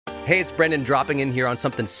Hey, it's Brendan dropping in here on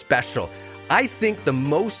something special. I think the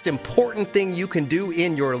most important thing you can do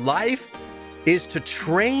in your life is to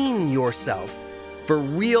train yourself for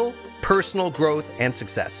real personal growth and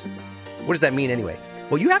success. What does that mean anyway?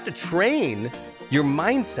 Well, you have to train your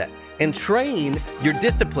mindset and train your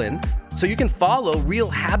discipline so you can follow real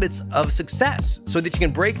habits of success, so that you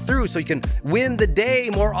can break through, so you can win the day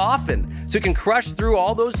more often, so you can crush through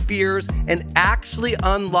all those fears and actually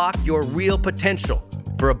unlock your real potential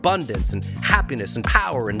for abundance and happiness and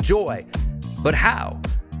power and joy. But how?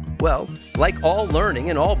 Well, like all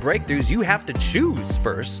learning and all breakthroughs, you have to choose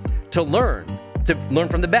first to learn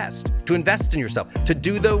from the best, to invest in yourself, to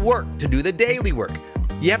do the work, to do the daily work.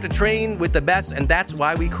 You have to train with the best, and that's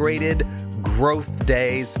why we created Growth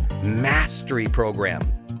Day's Mastery Program.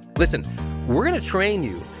 Listen, we're going to train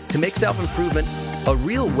you to make self-improvement a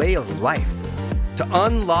real way of life, to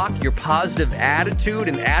unlock your positive attitude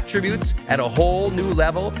and attributes at a whole new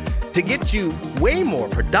level, to get you way more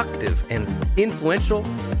productive and influential,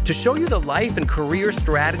 to show you the life and career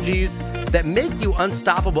strategies that make you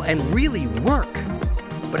unstoppable and really work.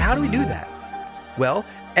 But how do we do that? Well,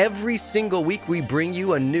 every single week we bring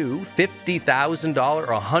you a new $50,000 or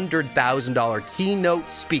 $100,000 keynote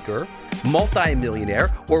speaker,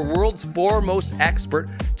 multimillionaire, or world's foremost expert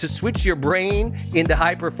to switch your brain into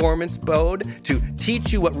high performance mode, to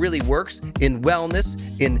teach you what really works in wellness,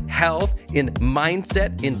 in health, in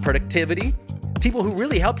mindset, in productivity. People who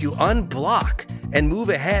really help you unblock and move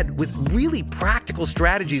ahead with really practical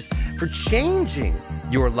strategies for changing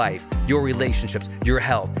your life, your relationships, your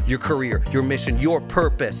health, your career, your mission, your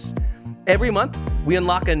purpose. Every month, we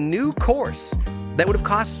unlock a new course that would have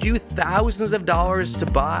cost you thousands of dollars to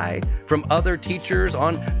buy from other teachers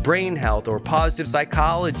on brain health or positive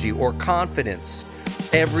psychology or confidence.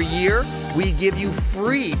 Every year, we give you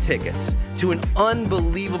free tickets to an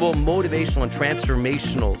unbelievable motivational and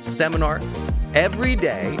transformational seminar. Every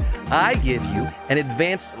day, I give you an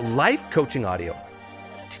advanced life coaching audio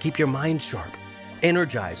to keep your mind sharp,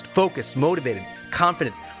 energized, focused, motivated,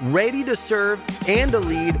 confident, ready to serve and to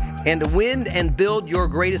lead and to win and build your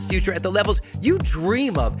greatest future at the levels you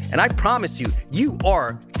dream of. And I promise you, you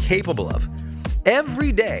are capable of.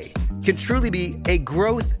 Every day can truly be a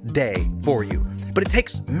growth day for you. But it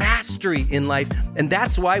takes mastery in life, and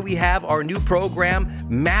that's why we have our new program,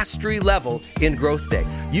 Mastery Level in Growth Day.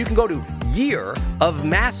 You can go to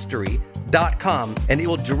yearofmastery.com, and it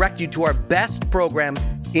will direct you to our best program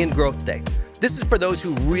in Growth Day. This is for those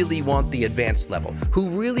who really want the advanced level, who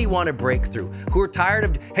really want to break through, who are tired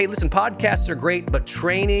of, hey, listen, podcasts are great, but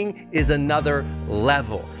training is another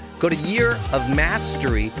level. Go to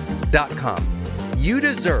yearofmastery.com. You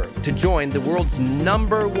deserve to join the world's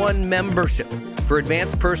 #1 membership for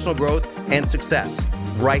advanced personal growth and success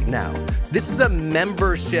right now. This is a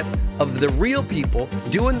membership of the real people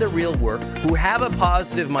doing the real work, who have a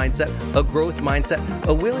positive mindset, a growth mindset,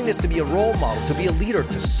 a willingness to be a role model, to be a leader,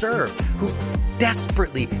 to serve, who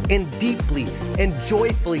desperately and deeply and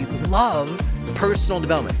joyfully love personal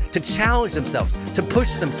development, to challenge themselves, to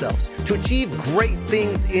push themselves, to achieve great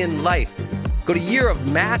things in life. Go to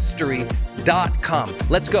yearofmastery.com.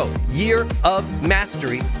 Let's go.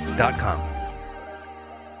 yearofmastery.com.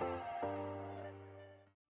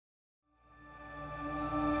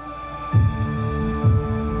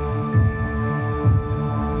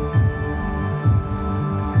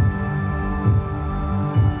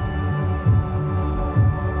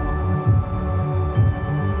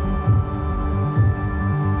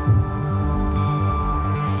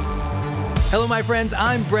 Hello, my friends.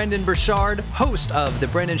 I'm Brendan Burchard, host of The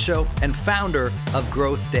Brendan Show and founder of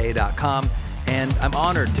GrowthDay.com, and I'm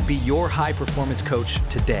honored to be your high-performance coach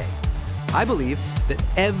today. I believe that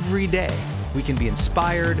every day we can be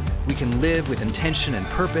inspired, we can live with intention and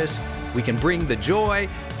purpose, we can bring the joy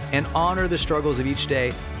and honor the struggles of each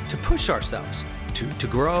day to push ourselves, to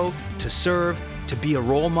grow, to serve, to be a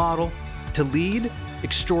role model, to lead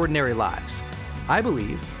extraordinary lives. I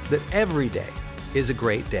believe that every day is a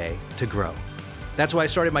great day to grow. That's why I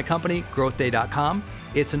started my company, GrowthDay.com.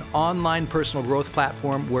 It's an online personal growth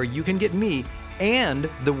platform where you can get me and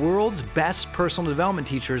the world's best personal development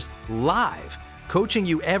teachers live, coaching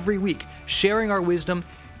you every week, sharing our wisdom,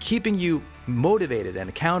 keeping you motivated and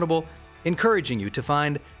accountable, encouraging you to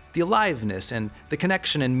find the aliveness and the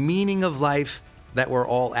connection and meaning of life that we're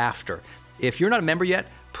all after. If you're not a member yet,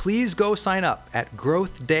 please go sign up at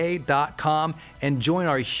GrowthDay.com and join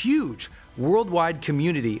our huge worldwide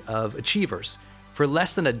community of achievers. For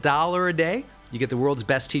less than $1 a day, you get the world's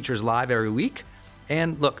best teachers live every week.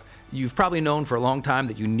 And look, you've probably known for a long time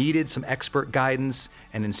that you needed some expert guidance,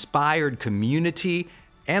 an inspired community,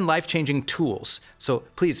 and life-changing tools. So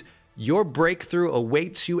please Your breakthrough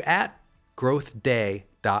awaits you at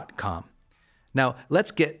growthday.com. Now,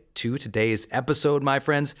 let's get to today's episode, my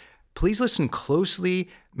friends. Please listen closely.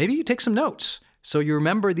 Maybe you take some notes so you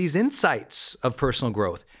remember these insights of personal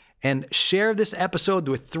growth. And share this episode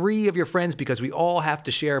with 3 of your friends, because we all have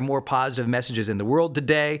to share more positive messages in the world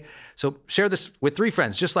today. So share this with 3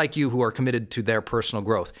 friends just like you who are committed to their personal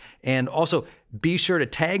growth. And also be sure to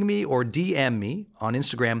tag me or DM me on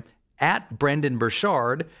Instagram at Brendan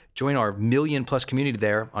Burchard. Join our 1 million+ community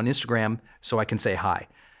there on Instagram so I can say hi.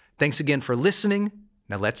 Thanks again for listening.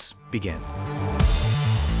 Now let's begin.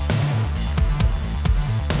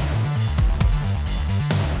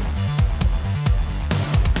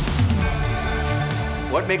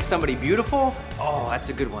 What makes somebody beautiful? Oh, that's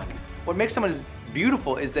a good one. What makes someone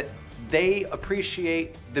beautiful is that they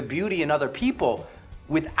appreciate the beauty in other people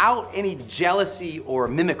without any jealousy or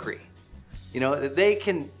mimicry. You know,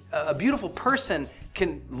 a beautiful person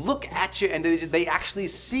can look at you and they actually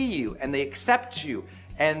see you and they accept you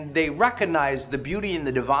and they recognize the beauty and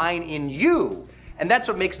the divine in you. And that's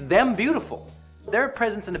what makes them beautiful. Their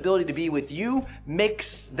presence and ability to be with you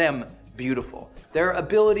makes them beautiful. Their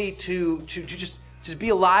ability to just be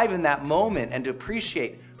alive in that moment and to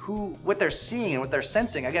appreciate what they're seeing and what they're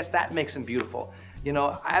sensing, I guess that makes them beautiful. You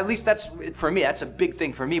know, at least that's, for me, that's a big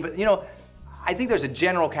thing for me. But, you know, I think there's a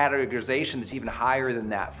general categorization that's even higher than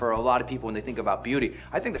that for a lot of people when they think about beauty.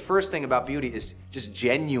 I think the first thing about beauty is just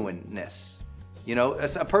genuineness. You know,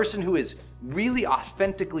 as a person who is really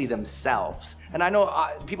authentically themselves. And I know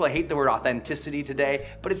people hate the word authenticity today,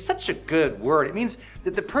 but it's such a good word. It means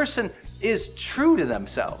that the person is true to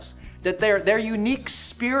themselves, that their unique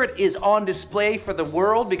spirit is on display for the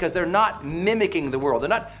world because they're not mimicking the world. They're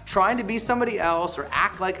not trying to be somebody else or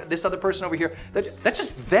act like this other person over here. That's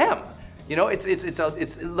just them. You know,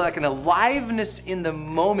 it's like an aliveness in the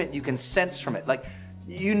moment you can sense from it. Like,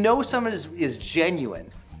 you know someone is genuine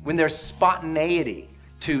when there's spontaneity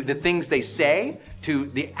to the things they say, to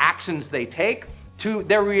the actions they take, to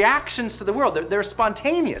their reactions to the world. They're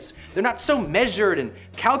spontaneous. They're not so measured and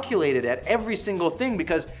calculated at every single thing,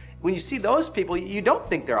 because when you see those people, you don't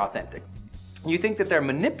think they're authentic. You think that they're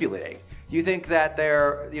manipulating. You think that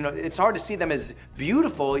it's hard to see them as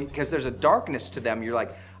beautiful because there's a darkness to them. You're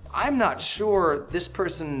like, I'm not sure this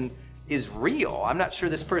person is real. I'm not sure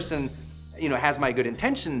this person, has my good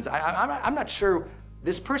intentions. I'm not sure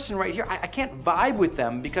this person right here, I can't vibe with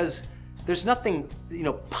them because there's nothing,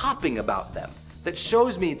 popping about them that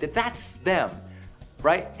shows me that that's them.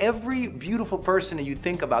 Right? Every beautiful person that you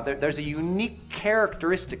think about, there's a unique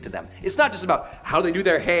characteristic to them. It's not just about how they do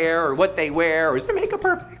their hair or what they wear or is their makeup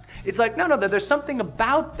perfect. It's like, no, there's something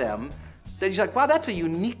about them that you're like, wow, that's a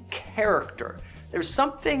unique character. There's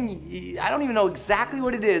something, I don't even know exactly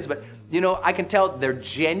what it is, but I can tell they're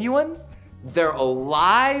genuine, they're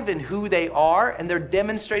alive in who they are, and they're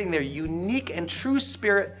demonstrating their unique and true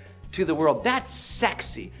spirit to the world. That's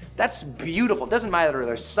sexy. That's beautiful. It doesn't matter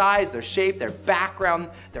their size, their shape, their background,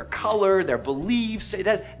 their color, their beliefs.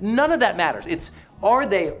 None of that matters. It's are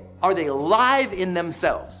they alive in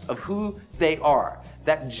themselves of who they are?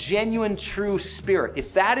 That genuine, true spirit.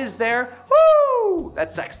 If that is there, woo,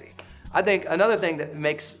 that's sexy. I think another thing that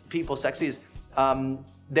makes people sexy is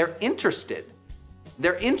they're interested.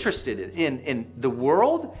 They're interested in the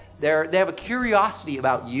world. They have a curiosity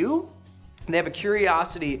about you. They have a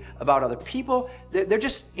curiosity about other people. They're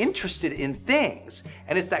just interested in things.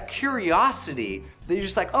 And it's that curiosity that you're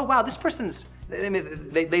just like, oh, wow, this person's,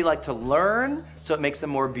 they like to learn, so it makes them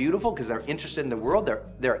more beautiful because they're interested in the world.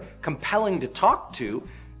 They're compelling to talk to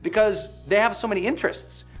because they have so many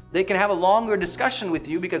interests. They can have a longer discussion with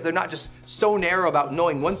you because they're not just so narrow about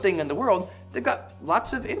knowing one thing in the world. They've got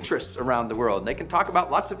lots of interests around the world. They can talk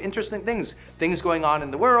about lots of interesting things going on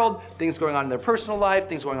in the world, things going on in their personal life,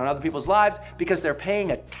 things going on in other people's lives, because they're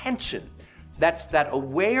paying attention. That's that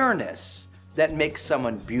awareness that makes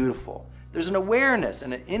someone beautiful. There's an awareness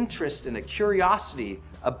and an interest and a curiosity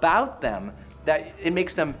about them that it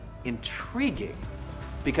makes them intriguing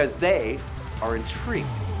because they are intrigued.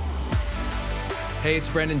 Hey, it's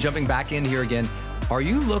Brendan jumping back in here again. Are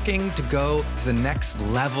you looking to go to the next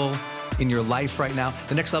level in your life right now,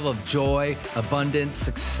 the next level of joy, abundance,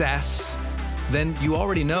 success? Then you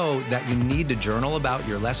already know that you need to journal about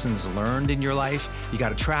your lessons learned in your life. You got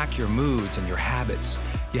to track your moods and your habits.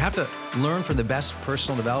 You have to learn from the best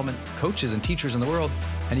personal development coaches and teachers in the world,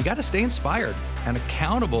 and you got to stay inspired and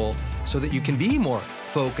accountable so that you can be more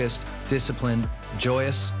focused, disciplined,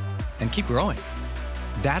 joyous, and keep growing.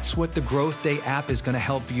 That's what the Growth Day app is going to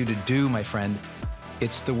help you to do, my friend.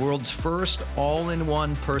 It's the world's first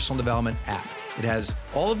all-in-one personal development app. It has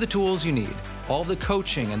all of the tools you need, all the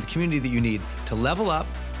coaching and the community that you need to level up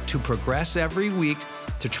to progress every week,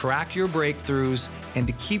 to track your breakthroughs, and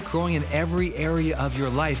to keep growing in every area of your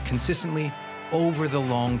life consistently over the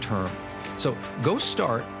long term. So go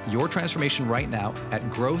start your transformation right now at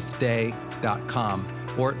growthday.com,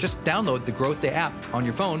 or just download the Growth Day app on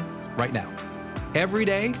your phone right now. Every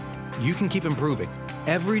day, you can keep improving.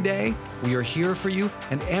 Every day, we are here for you,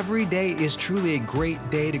 and every day is truly a great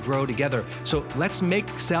day to grow together. So let's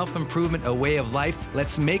make self-improvement a way of life.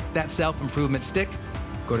 Let's make that self-improvement stick.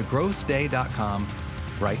 Go to growthday.com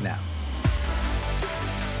right now.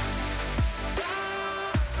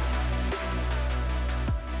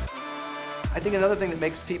 I think another thing that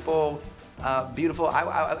makes people beautiful,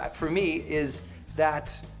 for me, is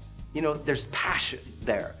that, there's passion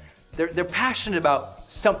there. They're passionate about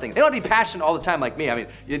something. They don't have to be passionate all the time like me. I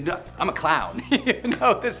mean, I'm a clown.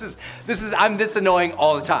 I'm this annoying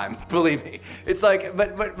all the time. Believe me. It's like,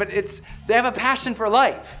 but they have a passion for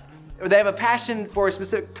life, or they have a passion for a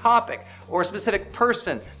specific topic or a specific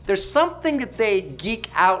person. There's something that they geek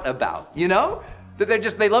out about,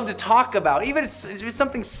 that they love to talk about, even if it's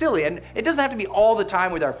something silly. And it doesn't have to be all the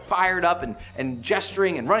time where they're fired up and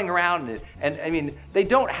gesturing and running around. And I mean, they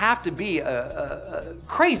don't have to be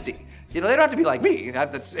crazy. They don't have to be like me. They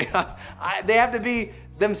have to be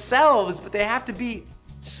themselves, but they have to be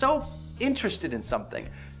so interested in something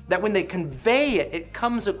that when they convey it, it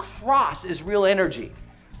comes across as real energy,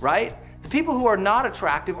 right? The people who are not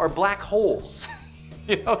attractive are black holes.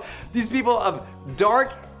 These people of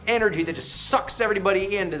dark energy that just sucks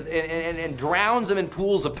everybody in and drowns them in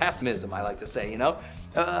pools of pessimism, I like to say,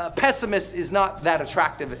 pessimist is not that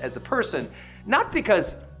attractive as a person, not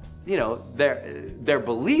because, their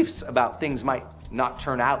beliefs about things might not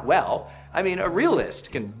turn out well. I mean, a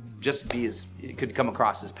realist can just could come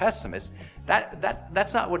across as pessimist.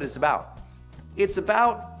 That's not what it's about. It's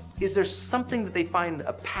about, is there something that they find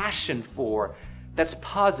a passion for that's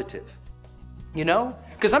positive,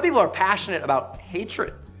 Because some people are passionate about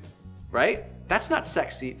hatred, right? That's not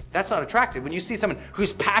sexy. That's not attractive. When you see someone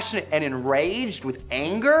who's passionate and enraged with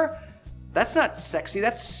anger, that's not sexy.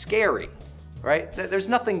 That's scary, right? There's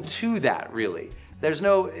nothing to that, really. There's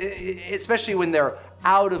no, especially when they're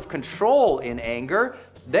out of control in anger,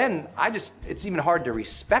 then it's even hard to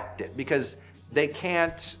respect it because they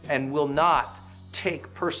can't and will not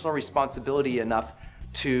take personal responsibility enough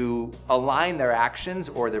to align their actions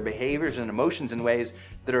or their behaviors and emotions in ways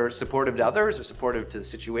that are supportive to others or supportive to the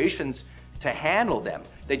situations to handle them.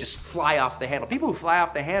 They just fly off the handle. People who fly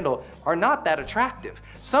off the handle are not that attractive.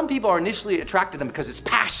 Some people are initially attracted to them because it's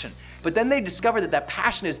passion, but then they discover that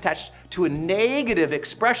passion is attached to a negative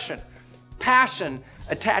expression. Passion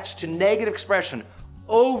attached to negative expression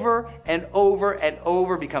over and over and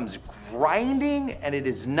over becomes grinding, and it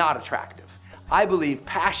is not attractive. I believe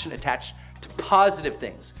passion attached to positive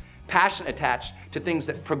things, passion attached to things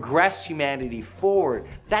that progress humanity forward.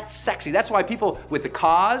 That's sexy. That's why people with a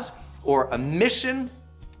cause or a mission,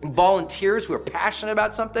 volunteers who are passionate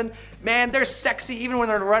about something, man, they're sexy even when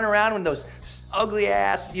they're running around in those ugly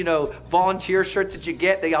ass, volunteer shirts that you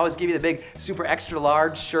get. They always give you the big super extra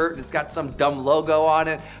large shirt and it's got some dumb logo on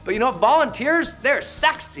it. But volunteers, they're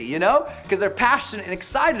sexy, because they're passionate and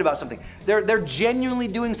excited about something. They're genuinely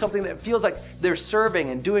doing something that feels like they're serving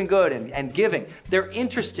and doing good and giving. They're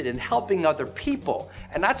interested in helping other people.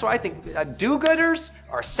 And that's why I think do-gooders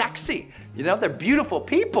are sexy. They're beautiful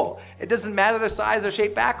people. It doesn't matter their size or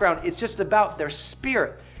shape, background. It's just about their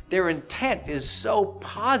spirit. Their intent is so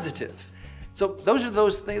positive. So those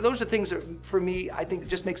are things that, for me, I think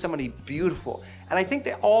just make somebody beautiful. And I think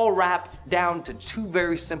they all wrap down to two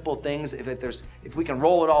very simple things. If we can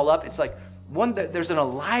roll it all up, it's like, one, there's an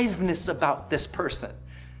aliveness about this person.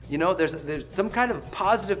 There's some kind of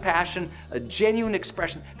positive passion, a genuine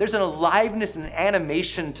expression. There's an aliveness and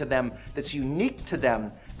animation to them that's unique to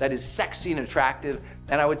them, that is sexy and attractive.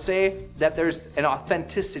 And I would say that there's an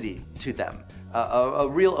authenticity to them, a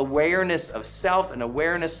real awareness of self, an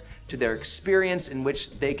awareness to their experience in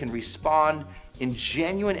which they can respond in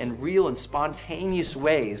genuine and real and spontaneous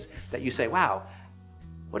ways that you say, wow,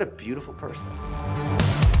 what a beautiful person.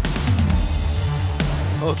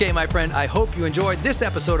 Okay, my friend, I hope you enjoyed this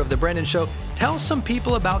episode of The Brendan Show. Tell some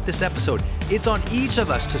people about this episode. It's on each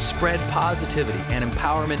of us to spread positivity and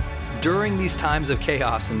empowerment during these times of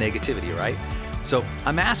chaos and negativity, right? So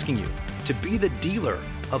I'm asking you to be the dealer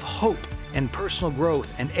of hope and personal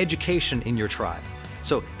growth and education in your tribe.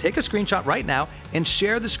 So take a screenshot right now and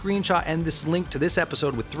share the screenshot and this link to this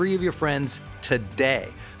episode with 3 of your friends today.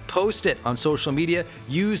 Post it on social media.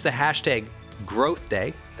 Use the hashtag Growth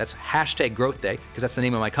Day. That's hashtag Growth Day because that's the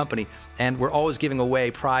name of my company. And we're always giving away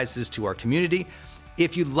prizes to our community.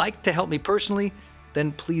 If you'd like to help me personally,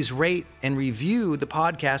 then please rate and review the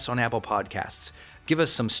podcast on Apple Podcasts. Give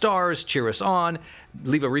us some stars, cheer us on,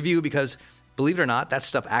 leave a review, because believe it or not, that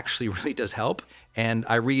stuff actually really does help, and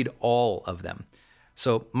I read all of them.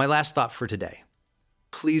 So my last thought for today,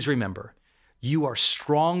 please remember, you are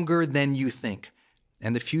stronger than you think,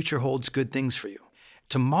 and the future holds good things for you.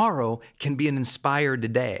 Tomorrow can be an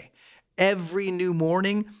inspired day. Every new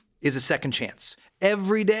morning is a second chance.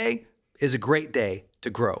 Every day is a great day to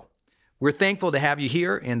grow. We're thankful to have you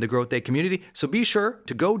here in the Growth Day community, so be sure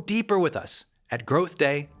to go deeper with us at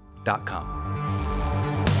growthday.com.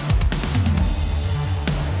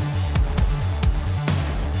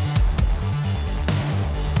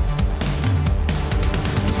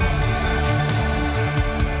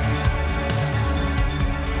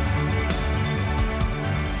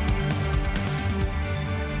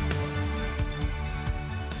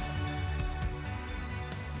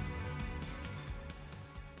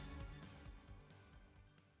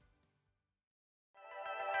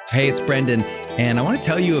 Hey, it's Brendan, and I want to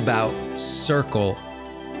tell you about Circle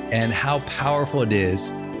and how powerful it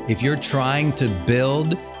is if you're trying to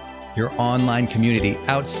build your online community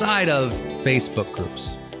outside of Facebook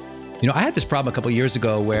groups. You know, I had this problem a couple years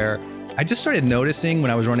ago where I just started noticing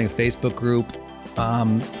when I was running a Facebook group,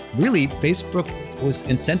 really Facebook was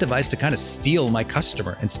incentivized to kind of steal my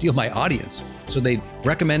customer and steal my audience. So they'd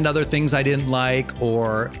recommend other things I didn't like,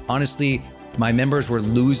 or honestly, my members were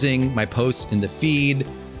losing my posts in the feed.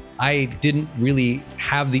 I didn't really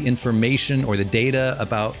have the information or the data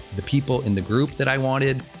about the people in the group that I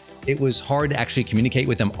wanted. It was hard to actually communicate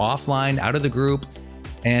with them offline, out of the group.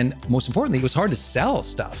 And most importantly, it was hard to sell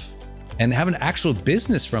stuff and have an actual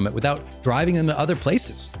business from it without driving them to other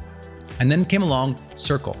places. And then came along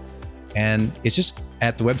Circle. And it's just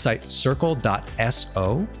at the website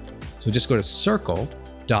circle.so. So just go to circle.so.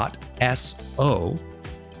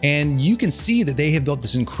 And you can see that they have built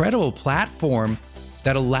this incredible platform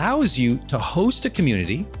that allows you to host a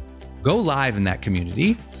community, go live in that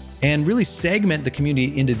community, and really segment the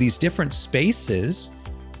community into these different spaces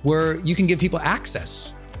where you can give people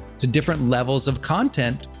access to different levels of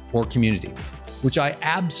content or community, which I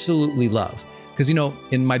absolutely love. Because, you know,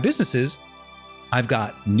 in my businesses, I've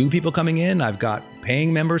got new people coming in, I've got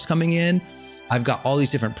paying members coming in, I've got all these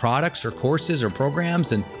different products or courses or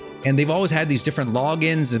programs, and they've always had these different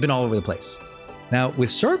logins. They've been all over the place. Now with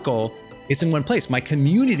Circle, it's in one place. My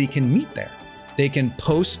community can meet there. They can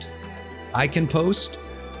post, I can post.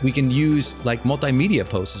 We can use like multimedia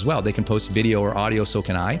posts as well. They can post video or audio, so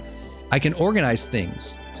can I. I can organize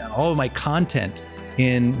things, all of my content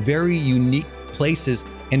in very unique places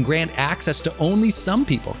and grant access to only some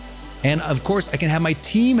people. And of course, I can have my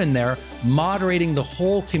team in there moderating the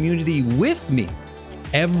whole community with me.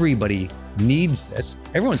 Everybody needs this.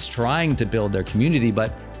 Everyone's trying to build their community,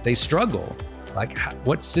 but they struggle. Like,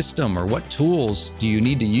 what system or what tools do you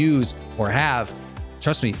need to use or have?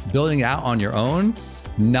 Trust me, building it out on your own,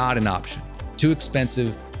 not an option. Too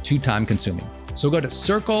expensive, too time consuming. So go to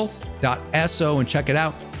circle.so and check it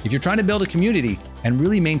out. If you're trying to build a community and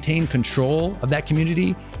really maintain control of that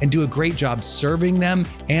community and do a great job serving them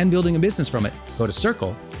and building a business from it, go to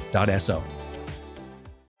circle.so.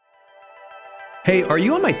 Hey, are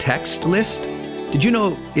you on my text list? Did you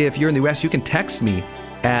know if you're in the US, you can text me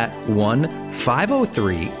at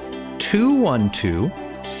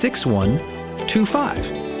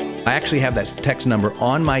 1-503-212-6125. I actually have that text number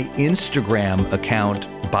on my Instagram account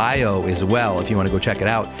bio as well, if you want to go check it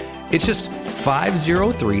out. It's just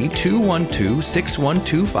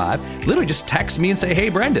 503-212-6125. Literally just text me and say, hey,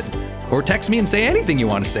 Brendan. Or text me and say anything you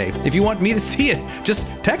want to say. If you want me to see it, just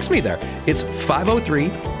text me there. It's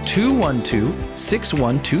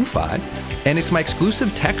 503-212-6125. And it's my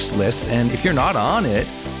exclusive text list. And if you're not on it,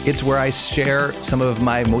 it's where I share some of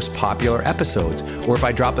my most popular episodes. Or if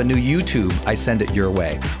I drop a new YouTube, I send it your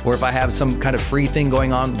way. Or if I have some kind of free thing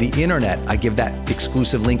going on the internet, I give that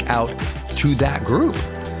exclusive link out to that group.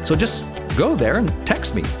 So just go there and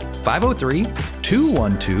text me.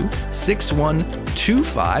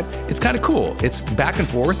 503-212-6125. It's kind of cool. It's back and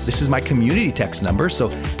forth. This is my community text number.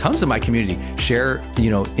 So tons of my community share,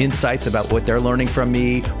 insights about what they're learning from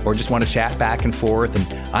me, or just want to chat back and forth. And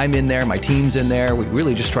I'm in there, my team's in there. We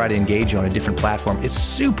really just try to engage you on a different platform. It's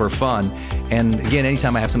super fun. And again,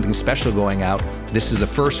 anytime I have something special going out, this is the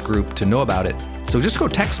first group to know about it. So just go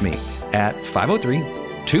text me at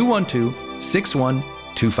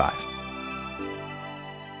 503-212-6125.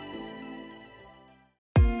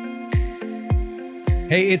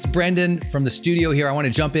 Hey, it's Brendan from the studio here. I want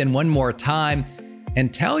to jump in one more time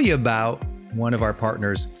and tell you about one of our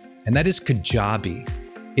partners, and that is Kajabi.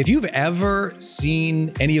 If you've ever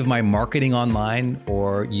seen any of my marketing online,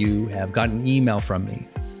 or you have gotten an email from me,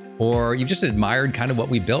 or you've just admired kind of what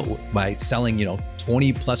we built by selling,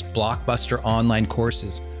 20 plus blockbuster online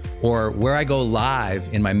courses, or where I go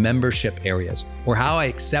live in my membership areas, or how I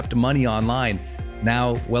accept money online,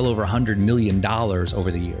 now well over $100 million over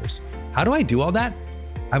the years. How do I do all that?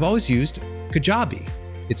 I've always used Kajabi.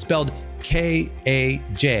 It's spelled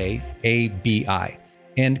Kajabi.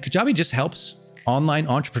 And Kajabi just helps online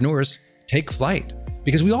entrepreneurs take flight,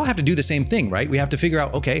 because we all have to do the same thing, right? We have to figure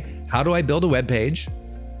out, okay, how do I build a web page?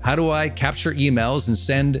 How do I capture emails and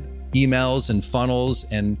send emails and funnels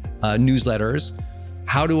and newsletters?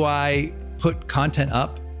 How do I put content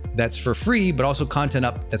up that's for free, but also content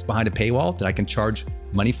up that's behind a paywall that I can charge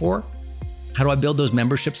money for? How do I build those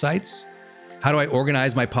membership sites? How do I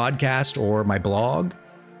organize my podcast or my blog?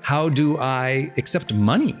 How do I accept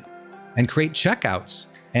money and create checkouts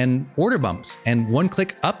and order bumps and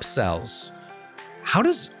one-click upsells? How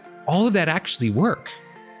does all of that actually work?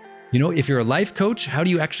 If you're a life coach, how do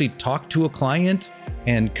you actually talk to a client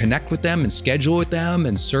and connect with them and schedule with them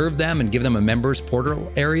and serve them and give them a members portal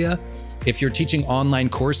area? If you're teaching online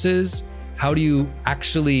courses, how do you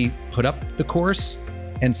actually put up the course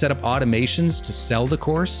and set up automations to sell the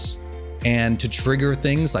course and to trigger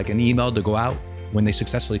things like an email to go out when they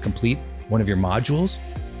successfully complete one of your modules?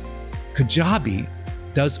 Kajabi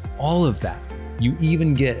does all of that. You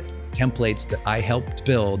even get templates that I helped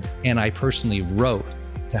build and I personally wrote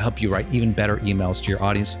to help you write even better emails to your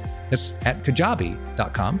audience. That's at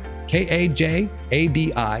kajabi.com, Kajabi.com.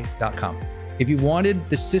 If you wanted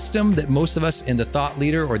the system that most of us in the thought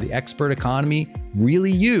leader or the expert economy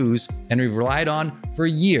really use and we've relied on for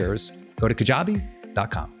years, go to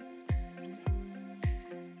kajabi.com.